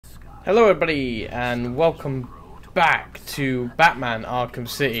Hello everybody and welcome back to Batman Arkham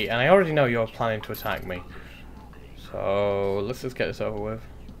City, and I already know you're planning to attack me, so let's just get this over with.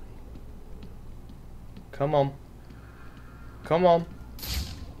 Come on. Come on.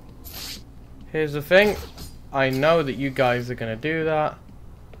 Here's the thing, I know that you guys are gonna do that.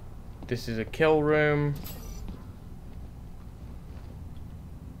 This is a kill room.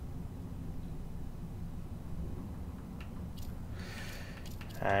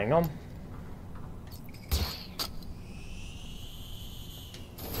 Hang on.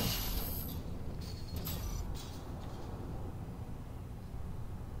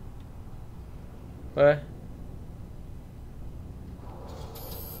 Where?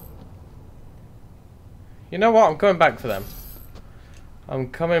 You know what? I'm coming back for them. I'm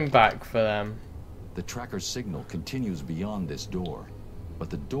coming back for them. The tracker's signal continues beyond this door, but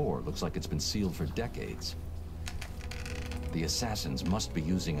the door looks like it's been sealed for decades. The assassins must be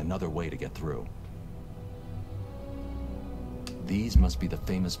using another way to get through. These must be the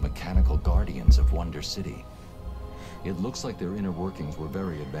famous mechanical guardians of Wonder City. It looks like their inner workings were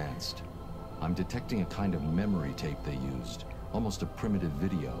very advanced. I'm detecting a kind of memory tape they used, almost a primitive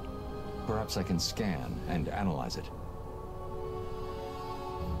video. Perhaps I can scan and analyze it.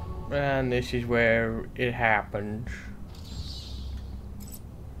 And this is where it happens.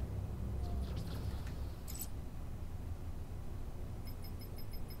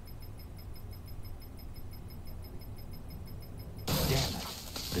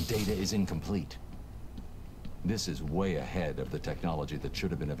 The data is incomplete. This is way ahead of the technology that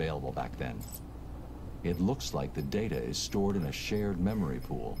should have been available back then. It looks like the data is stored in a shared memory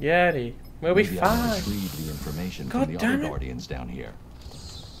pool. Yeti, we'll be Maybe I fine. can retrieve the information God from the damn other it. guardians down here.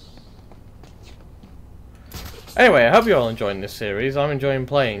 Anyway, I hope you're all enjoying this series. I'm enjoying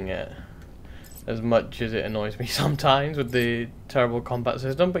playing it, as much as it annoys me sometimes with the terrible combat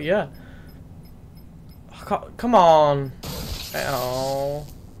system, but yeah. Come on. Oh,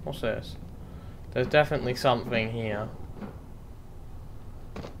 what's this? There's definitely something here.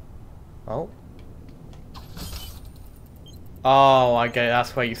 Oh. Oh, I get it.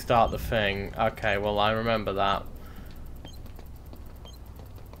 That's where you start the thing. Okay, well, I remember that.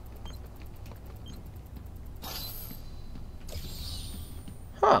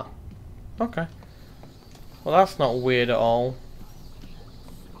 Huh. Okay. Well, that's not weird at all.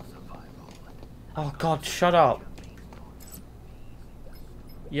 Oh, God, shut up.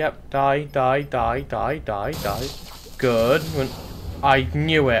 Yep, die. Good. I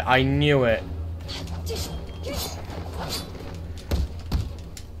knew it.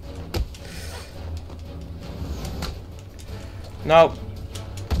 Nope.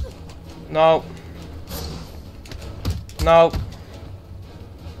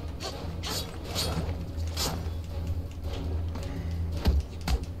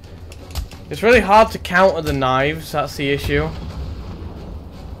 It's really hard to counter the knives, that's the issue.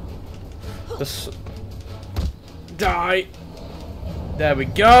 Die! There we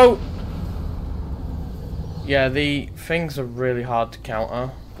go! Yeah, the things are really hard to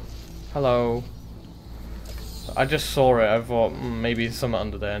counter. Hello. I just saw it, I thought maybe there's something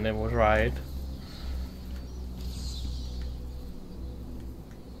under there, and it was right.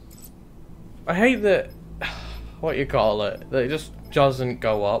 I hate that, what you call it, that it just doesn't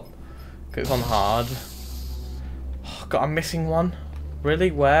go up, because it's on hard. Oh, God, I'm missing one.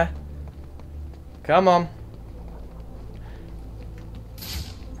 Really? Where? Come on.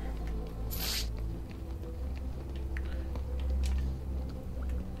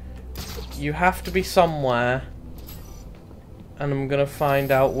 You have to be somewhere, and I'm gonna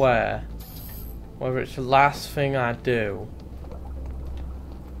find out where. Whether it's the last thing I do.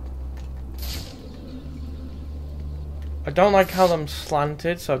 I don't like how them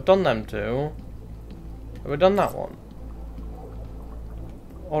slanted, so I've done them two. Have I done that one?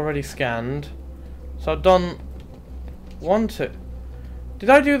 Already scanned. So I've done 1, 2.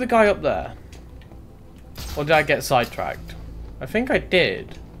 Did I do the guy up there? Or did I get sidetracked? I think I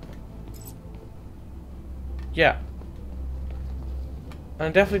did. Yeah. And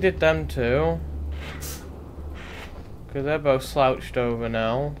I definitely did them too. Because they're both slouched over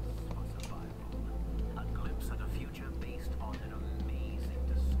now.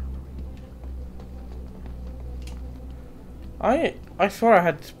 I thought I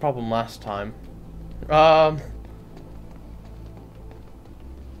had this problem last time.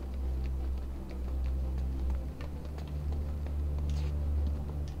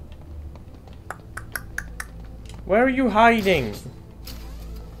 Where are you hiding?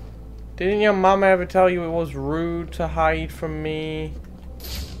 Didn't your mama ever tell you it was rude to hide from me?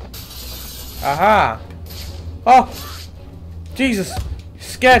 Aha! Oh! Jesus!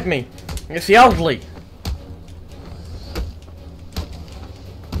 scared me. It's the elderly.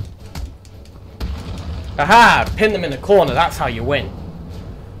 Aha! Pin them in the corner. That's how you win.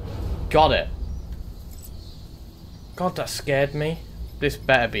 Got it. God, that scared me. This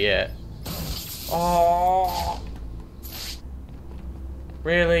better be it. Oh.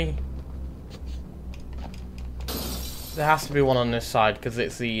 Really? There has to be one on this side because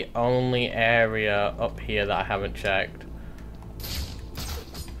it's the only area up here that I haven't checked.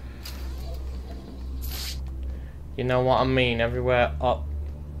 You know what I mean? Everywhere up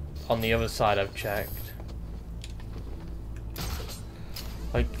on the other side I've checked.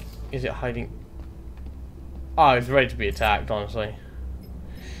 Like, is it hiding? Oh, I was ready to be attacked, honestly.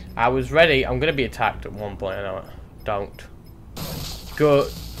 I was ready. I'm going to be attacked at one point. I know it. Don't.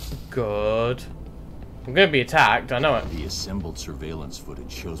 Good. Good. I'm going to be attacked. I know it. The assembled surveillance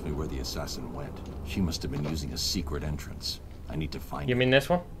footage shows me where the assassin went. She must have been using a secret entrance. I need to find it. You mean this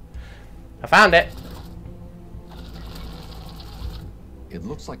one? I found it. It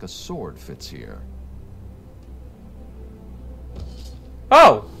looks like a sword fits here.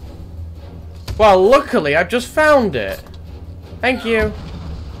 Oh! Well, luckily, I just found it. Thank you.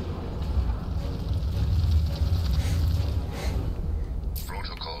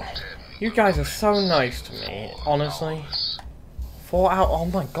 You guys are so nice to me, honestly. 4 out. Oh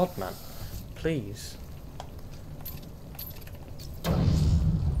my god, man. Please.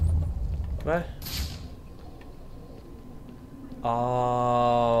 Where?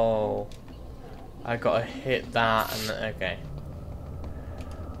 Oh. I gotta hit that and then, okay.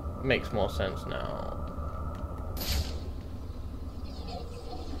 Makes more sense now.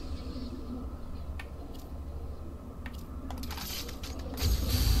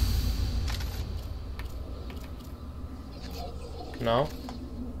 No?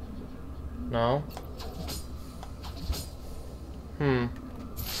 No? I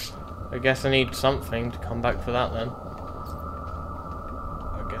guess I need something to come back for that then.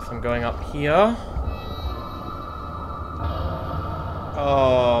 I guess I'm going up here.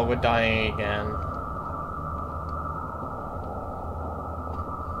 Oh, we're dying again.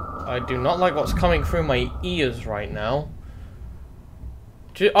 I do not like what's coming through my ears right now.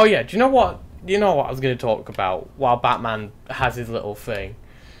 Oh yeah, do you know what? You know what I was going to talk about while Batman has his little thing?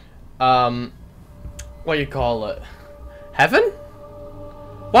 What do you call it? Heaven?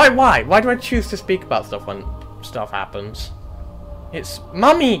 Why? Why do I choose to speak about stuff when stuff happens? It's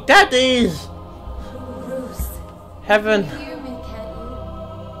Mummy! Daddy! Bruce. Heaven. You hear me, can't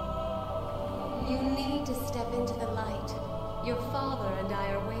you? You need to step into the light. Your father and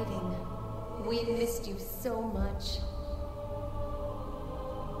I are waiting. We missed you so much.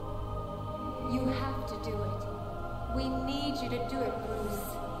 You have to do it. We need you to do it, Bruce.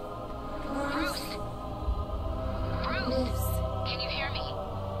 Bruce! Bruce! Can you hear me?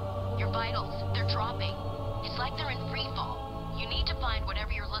 Your vitals, they're dropping. It's like they're in free fall. You need to find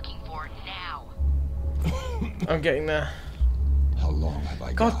whatever you're looking for now. I'm getting there. How long have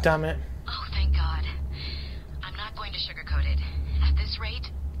I God got? damn it. Oh, thank God. I'm not going to sugarcoat it. At this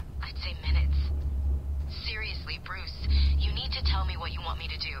rate, I'd say minutes. Seriously, Bruce, you need to tell me what you want me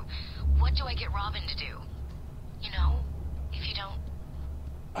to do. What do I get Robin to do? You know, if you don't...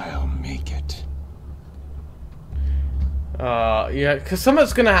 I'll make it. Yeah, because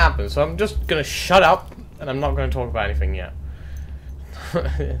something's gonna happen, so I'm just gonna shut up, and I'm not gonna talk about anything yet.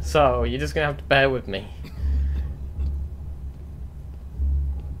 So, you're just gonna have to bear with me.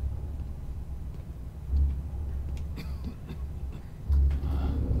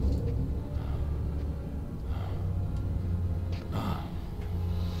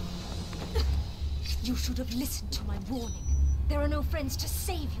 You should have listened to my warning. There are no friends to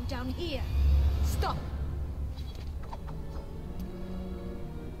save you down here. Stop!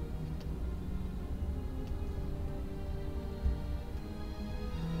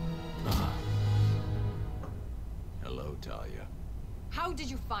 Hello, Talia. How did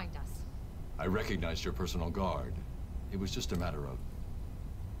you find us? I recognized your personal guard. It was just a matter of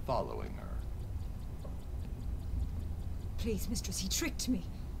following her. Please, mistress, he tricked me.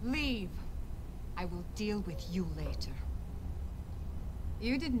 Leave. I will deal with you later.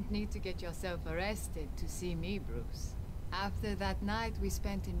 You didn't need to get yourself arrested to see me, Bruce. After that night we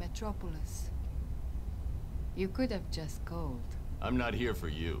spent in Metropolis. You could have just called. I'm not here for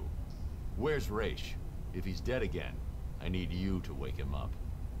you. Where's Raish? If he's dead again, I need you to wake him up.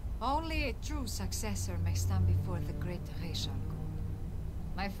 Only a true successor may stand before the great Raish Al Ghul.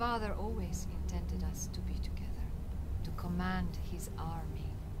 My father always intended us to be together, to command his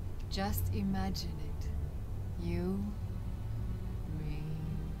army. Just imagine it. You, me,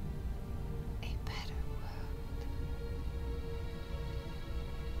 a better world.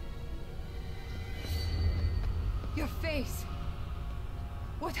 face?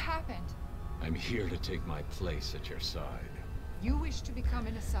 What happened? I'm here to take my place at your side. You wish to become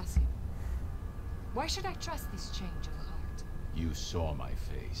an assassin. Why should I trust this change of heart? You saw my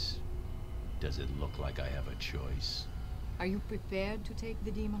face. Does it look like I have a choice? Are you prepared to take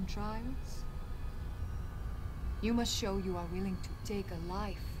the demon trials? You must show you are willing to take a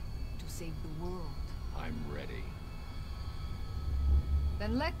life to save the world. I'm ready.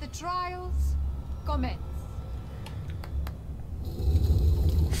 Then let the trials commence.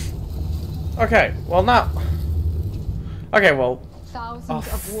 Okay, well now... Okay, well... Thousands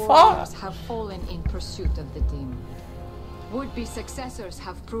of fuck! warriors have fallen in pursuit of the demon. Would-be successors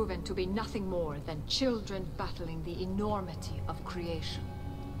have proven to be nothing more than children battling the enormity of creation.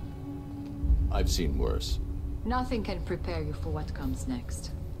 I've seen worse. Nothing can prepare you for what comes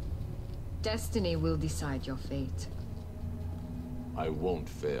next. Destiny will decide your fate. I won't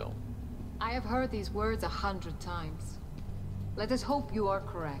fail. I have heard these words 100 times. Let us hope you are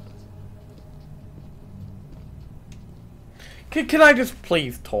correct. Can I just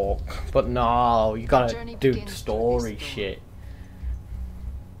please talk? But no, you gotta journey do begins story through this door. shit.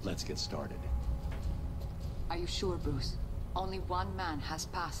 Let's get started. Are you sure, Bruce? Only one man has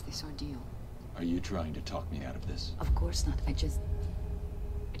passed this ordeal. Are you trying to talk me out of this? Of course not. I just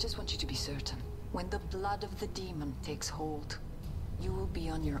want you to be certain. When the blood of the demon takes hold, you will be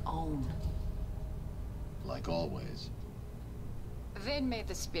on your own. Like always. Then may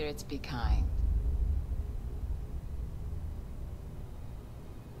the spirits be kind.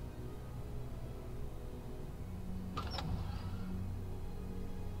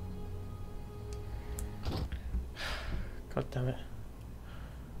 God damn it.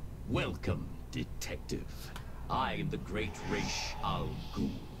 Welcome, detective. I am the great Ra's al Ghul.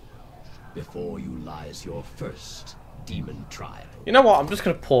 Before you lies your first demon trial. You know what? I'm just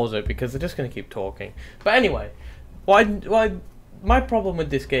gonna pause it because they're just gonna keep talking. But anyway, my problem with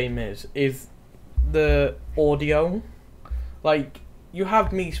this game is the audio. Like, you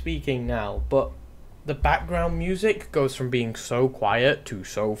have me speaking now, but the background music goes from being so quiet to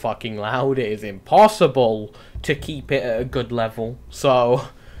so fucking loud. It is impossible to keep it at a good level. So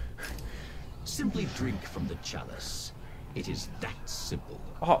Simply drink from the chalice. It is that simple.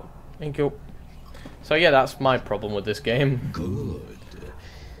 oh, thank you. So yeah, that's my problem with this game. Good.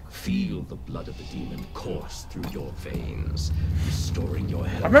 Feel the blood of the demon course through your veins, restoring your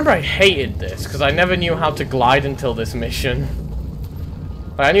health. I remember I hated this because I never knew how to glide until this mission.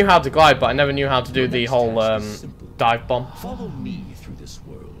 Like, I knew how to glide, but I never knew how to do the whole dive bomb. Follow me through this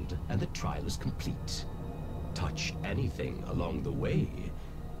world, and the trial is complete. Touch anything along the way,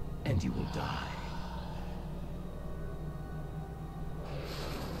 and you will die.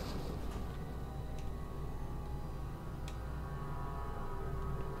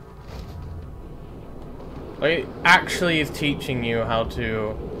 Like, it actually is teaching you how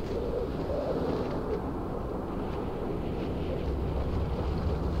to...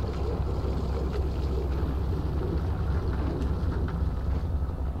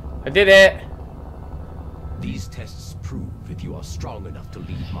 I did it! These tests prove if you are strong enough to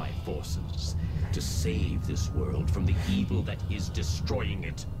lead my forces, to save this world from the evil that is destroying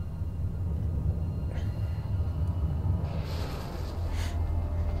it.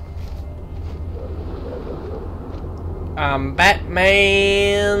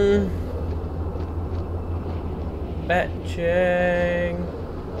 Batman. Batching.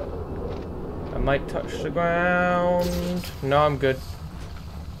 I might touch the ground. No, I'm good.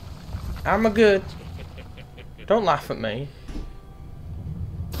 I'm a good. Don't laugh at me.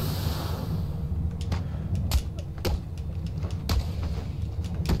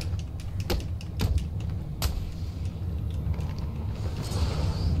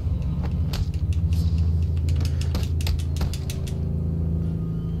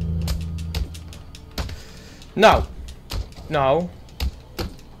 No. No.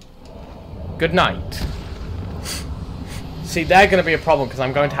 Good night. See, they're going to be a problem because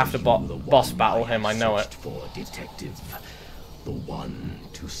I'm going to have to boss battle him. I know it. For detective, the one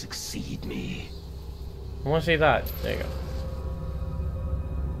to succeed me. I want to see that. There you go.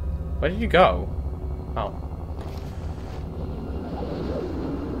 Where did you go? Oh.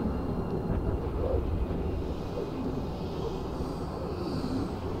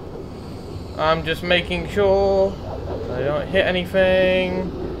 I'm just making sure I don't hit anything.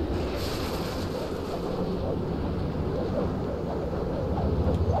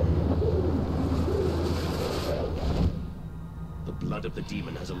 The blood of the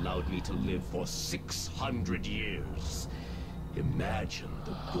demon has allowed me to live for 600 years. Imagine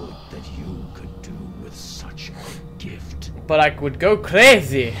the good that you could do with such a gift. But I would go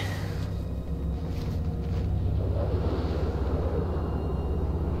crazy.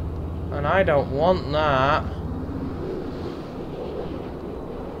 I don't want that.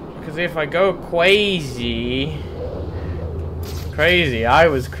 Because if I go crazy, I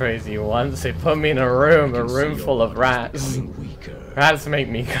was crazy once. They put me in a room full of rats. Rats make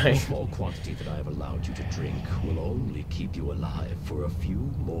me crazy. The small quantity that I have allowed you to drink will only keep you alive for a few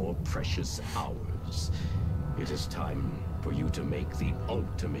more precious hours. It is time for you to make the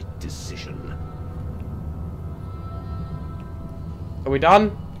ultimate decision. Are we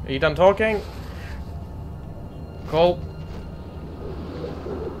done? Are you done talking? Cool.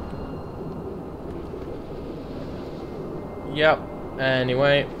 Yep.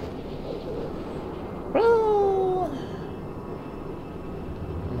 Anyway.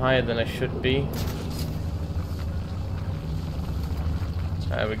 I'm higher than I should be.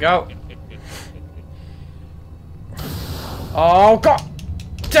 There we go. Oh god!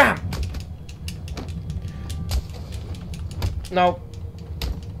 Damn! No.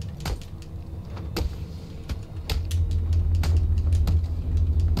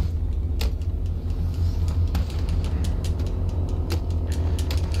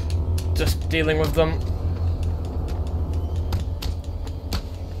 Just dealing with them.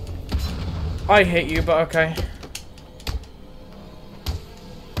 I hate you, but okay.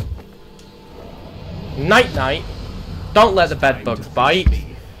 Night night. Don't let the bed bugs bite.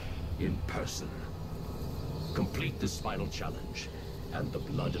 In person. Complete this final challenge, and the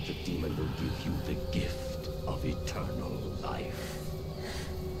blood of the demon will give you the gift of eternal life.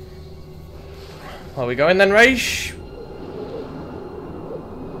 Are we going then, Raish?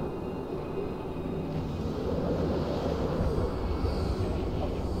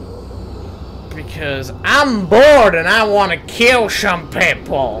 Because I'm bored and I want to kill some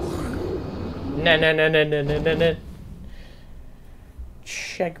people. No, no, no, no, no, no, no, no.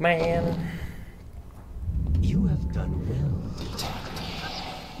 Check, man. You have done well, detective.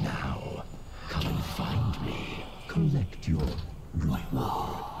 Now, come and find me. Collect your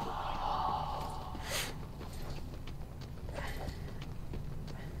reward.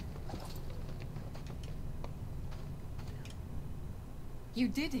 You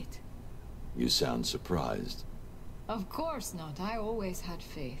did it. You sound surprised. Of course not. I always had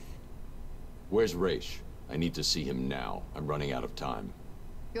faith. Where's Raish? I need to see him now. I'm running out of time.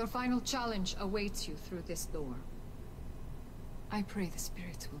 Your final challenge awaits you through this door. I pray the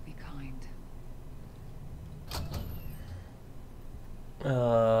spirits will be kind.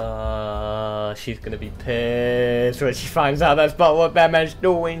 She's gonna be pissed when she finds out that's not what Batman's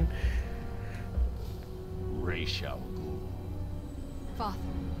doing. Raish al Ghul. Father.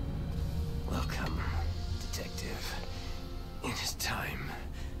 Welcome, detective. It is time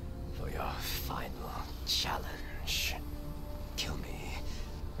for your final challenge. Kill me.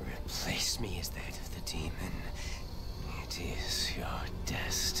 Replace me as the head of the demon. It is your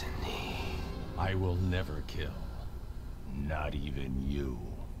destiny. I will never kill. Not even you.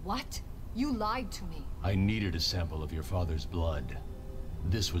 What? You lied to me. I needed a sample of your father's blood.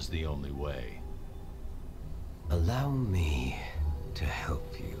 This was the only way. Allow me to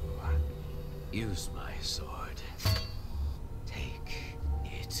help you. Use my sword. Take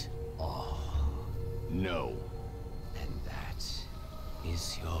it all. No. And that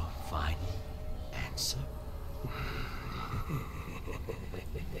is your final answer?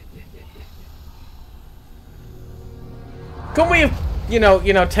 Couldn't we have, you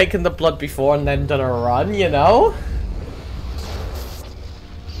know, taken the blood before and then done a run, you know?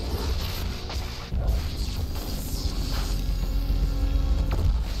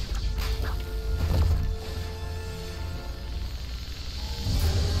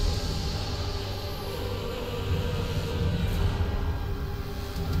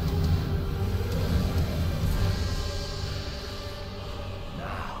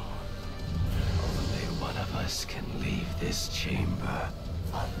 Can leave this chamber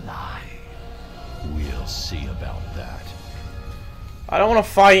alive. We'll see about that. I don't want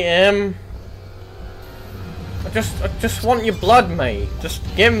to fight him. I just want your blood, mate. Just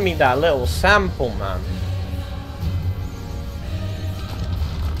give me that little sample, man.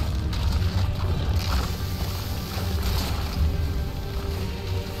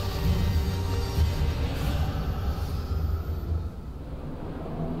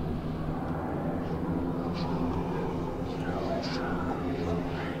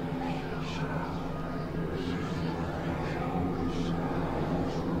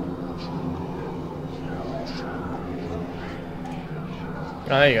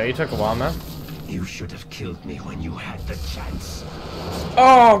 Oh, there you go. You took a while, man. You should have killed me when you had the chance.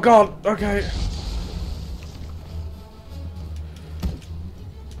 Oh, God. Okay.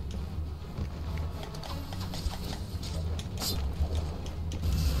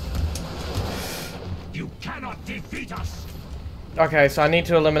 beat us. Okay, so I need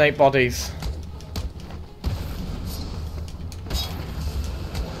to eliminate bodies.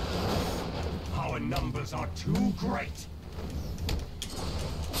 Our numbers are too great.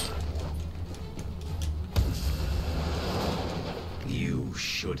 You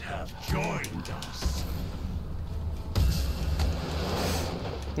should have joined us.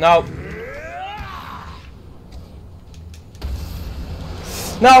 No.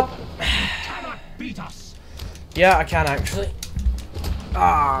 No. Cannot beat us. Yeah, I can actually.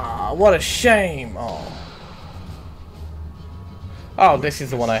 Ah, what a shame. Oh. Oh, this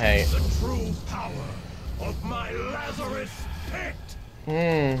is the one I hate. The true power of my Lazarus pit.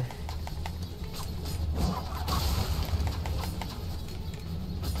 Hmm.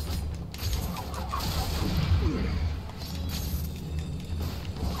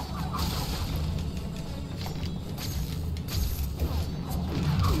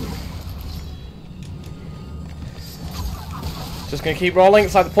 Just gonna keep rolling.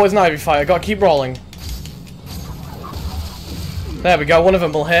 It's like the poison ivy fight. I gotta keep rolling. There we go. One of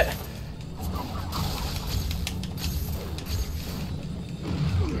them will hit.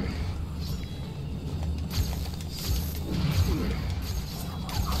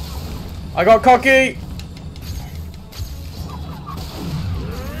 I got cocky.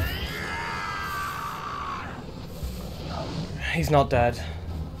 He's not dead.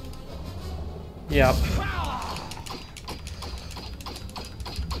 Yep.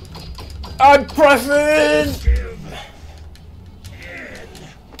 I'm pressing!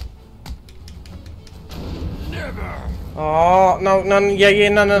 Oh, no, no, yeah,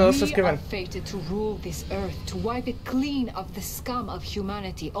 no, let's just give in. We are fated to rule this earth, to wipe it clean of the scum of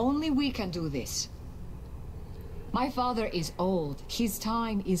humanity. Only we can do this. My father is old. His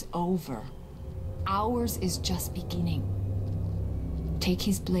time is over. Ours is just beginning. Take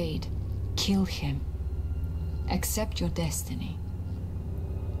his blade. Kill him. Accept your destiny.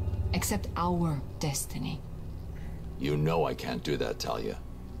 Accept our destiny. You know I can't do that, Talia.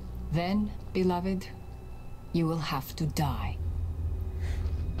 Then, beloved, you will have to die.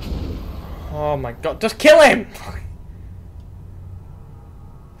 Oh my god, just kill him!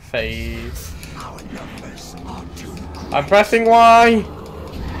 Phase. Our numbers are too great. I'm pressing Y!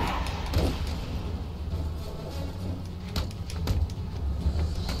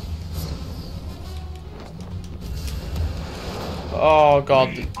 Oh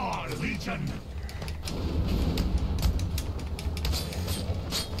god. We are Legion.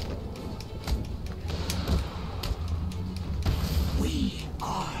 We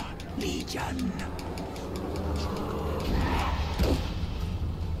are Legion.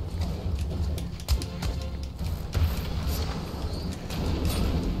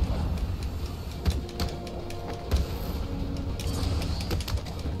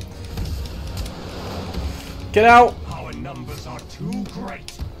 Get out! Our numbers are too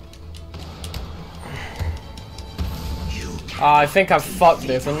great. I think I've fucked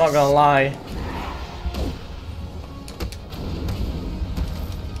this, I'm not gonna lie.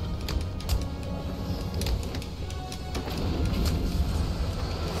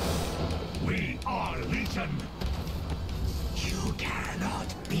 We are Legion. You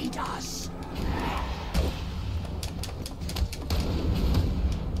cannot beat us.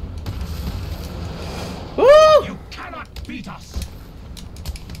 Woo! You cannot beat us.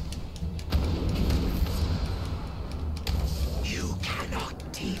 You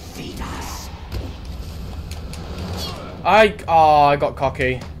cannot defeat us. I got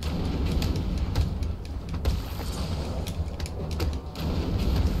cocky.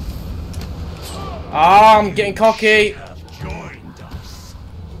 I'm getting cocky. Have joined us.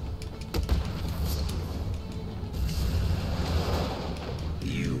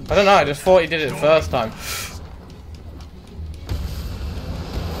 You I don't know, I just thought he did it first time.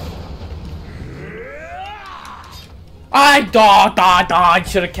 I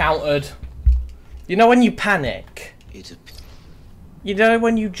should have countered. You know when you panic? You know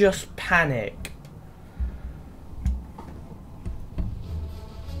when you just panic?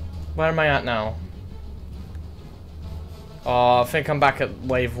 Where am I at now? Oh, I think I'm back at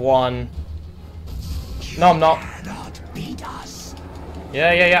wave 1. No, I'm not.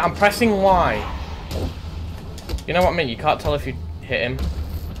 Yeah, I'm pressing Y. You know what I mean? You can't tell if you hit him.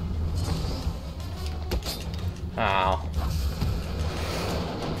 Ow.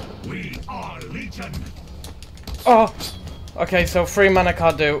 We are Legion. Oh! Okay, so 3 mana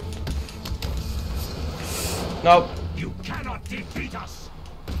can't do. Nope. You cannot defeat us.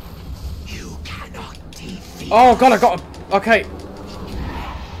 You cannot defeat Oh god, I got a... Okay.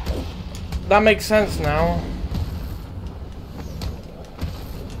 That makes sense now.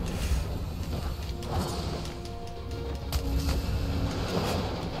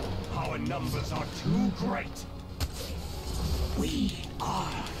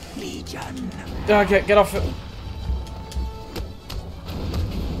 Legion. Okay, get off it.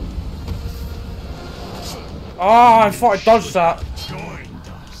 Oh, I thought I dodged that.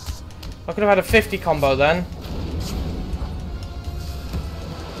 I could have had a 50 combo then.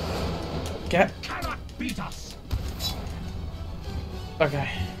 Get. Cannot beat us. Okay.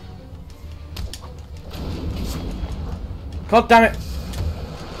 God damn it.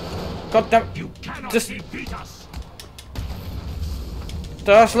 God damn it. You cannot Just beat us.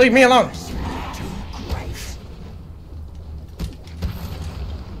 leave me alone.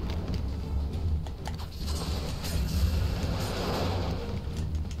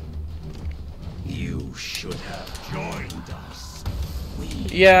 You should have joined us.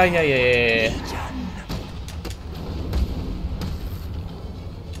 Yeah.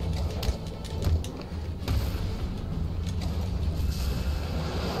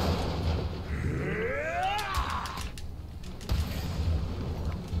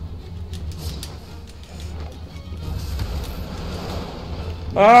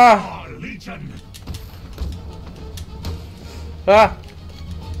 Ah! Legion. Ah!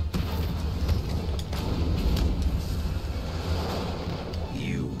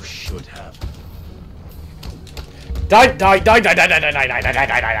 You should have. Die! I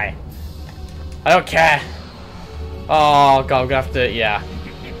don't care. Oh god, I'm gonna have to, yeah.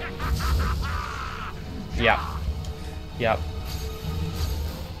 Yep.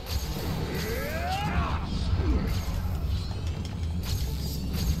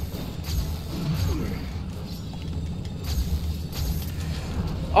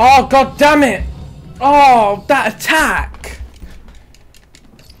 Oh god damn it! Oh, that attack!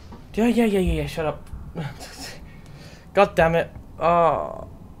 Yeah, shut up. God damn it. Oh,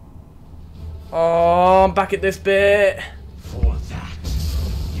 I'm back at this bit. For that,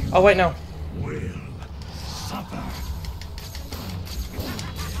 Oh wait, no. will suffer.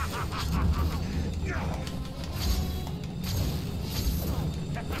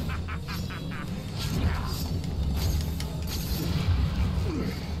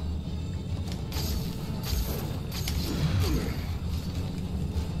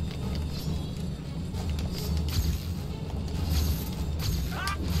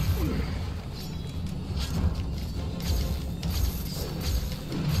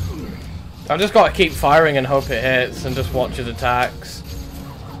 I've just got to keep firing and hope it hits and just watch his attacks.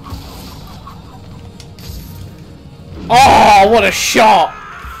 Oh, what a shot!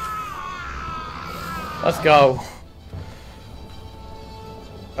 Let's go.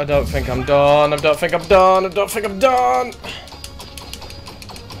 I don't think I'm done.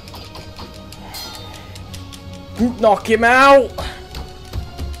 Knock him out!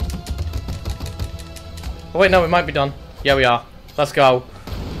 Oh wait, no, we might be done. Yeah, we are. Let's go.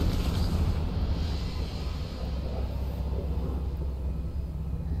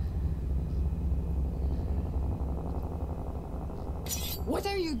 What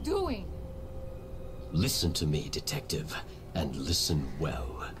are you doing? Listen to me, detective, and listen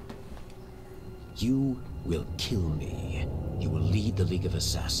well. You will kill me. You will lead the League of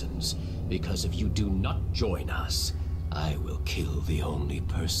Assassins, because if you do not join us, I will kill the only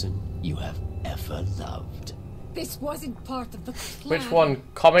person you have ever loved. This wasn't part of the plan. Which one?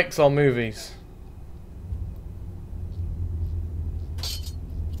 Comics or movies?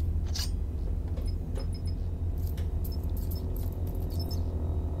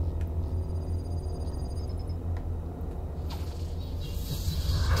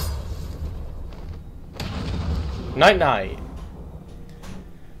 Night night.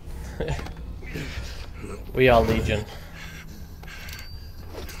 We are Legion.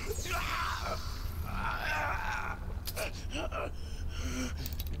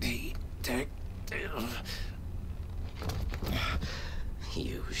 Detective.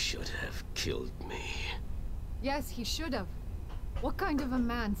 You should have killed me. Yes, he should have. What kind of a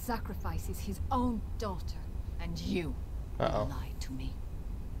man sacrifices his own daughter? And you lied to me.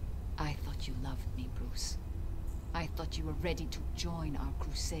 I thought you loved me, Bruce. I thought you were ready to join our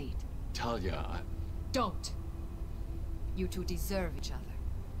crusade. Talia, Don't! You two deserve each other.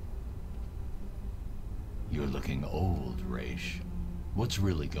 you're looking old, Raish. What's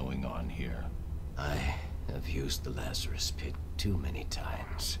really going on here? I have used the Lazarus Pit too many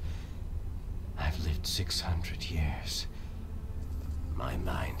times. I've lived 600 years. My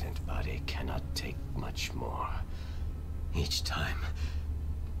mind and body cannot take much more. Each time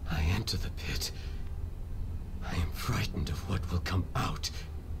I enter the pit, I am frightened of what will come out.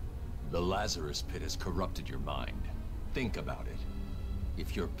 The Lazarus Pit has corrupted your mind. Think about it.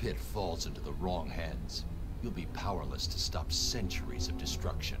 If your pit falls into the wrong hands, you'll be powerless to stop centuries of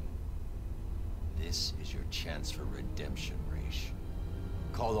destruction. This is your chance for redemption, Raish.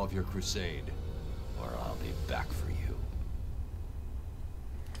 Call off your crusade, or I'll be back for you.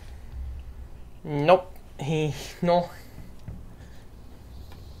 Nope. No.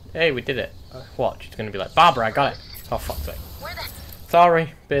 Hey, we did it. Watch, it's gonna be like, Barbara, I got it. Oh, fuck's sake.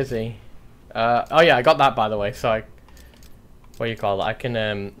 Sorry, busy. Oh yeah, I got that by the way, so what do you call it? I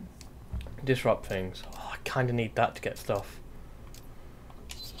can, disrupt things. Oh, I kinda need that to get stuff.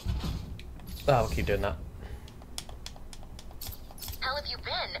 Oh, I'll keep doing that. How have you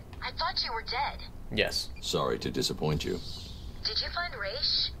been? I thought you were dead. Yes. Sorry to disappoint you. Did you find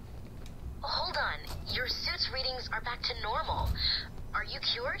Raish? Hold on. Your suit's readings are back to normal. Are you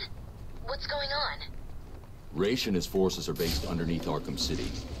cured? What's going on? Raish and his forces are based underneath Arkham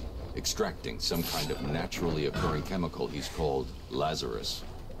City, extracting some kind of naturally occurring chemical he's called Lazarus.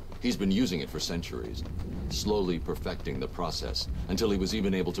 He's been using it for centuries, slowly perfecting the process, until he was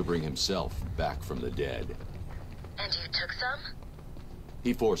even able to bring himself back from the dead. And you took some?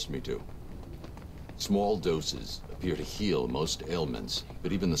 He forced me to. Small doses appear to heal most ailments,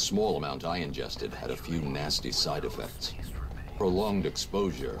 but even the small amount I ingested had a few nasty side effects. Prolonged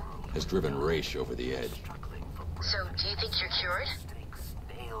exposure has driven Raish over the edge. So, do you think you're cured?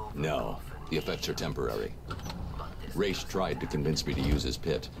 No, the effects are temporary. Raish tried to convince me to use his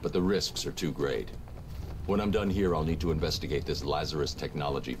pit, but the risks are too great. When I'm done here, I'll need to investigate this Lazarus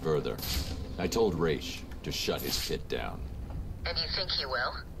technology further. I told Raish to shut his pit down. And you think he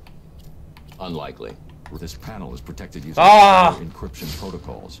will? Unlikely. This panel is protected using encryption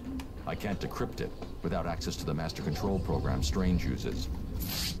protocols. I can't decrypt it without access to the master control program Strange uses.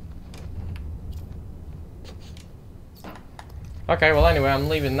 Okay, well anyway, I'm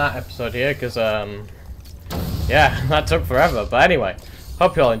leaving that episode here because, yeah, that took forever. But anyway,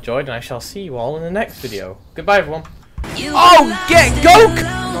 hope you all enjoyed, and I shall see you all in the next video. Goodbye, everyone. Oh, get Goku!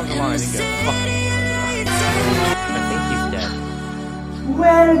 I'm not gonna lie, I didn't get fucking. I think he's dead.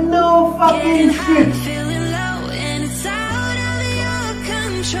 Well, no fucking shit.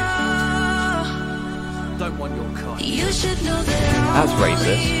 Don't want your car. That's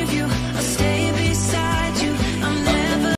racist.